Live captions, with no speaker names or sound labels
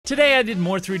Today I did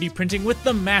more 3D printing with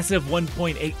the massive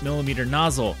 1.8mm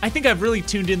nozzle. I think I've really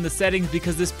tuned in the settings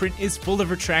because this print is full of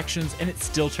retractions and it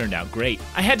still turned out great.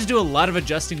 I had to do a lot of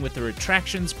adjusting with the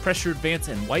retractions, pressure advance,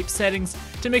 and wipe settings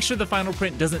to make sure the final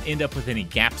print doesn't end up with any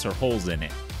gaps or holes in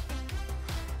it.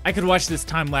 I could watch this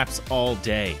time lapse all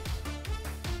day.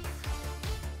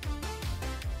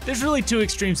 There's really two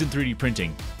extremes in 3D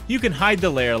printing. You can hide the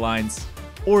layer lines,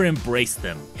 or embrace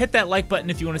them. Hit that like button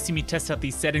if you want to see me test out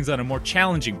these settings on a more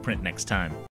challenging print next time.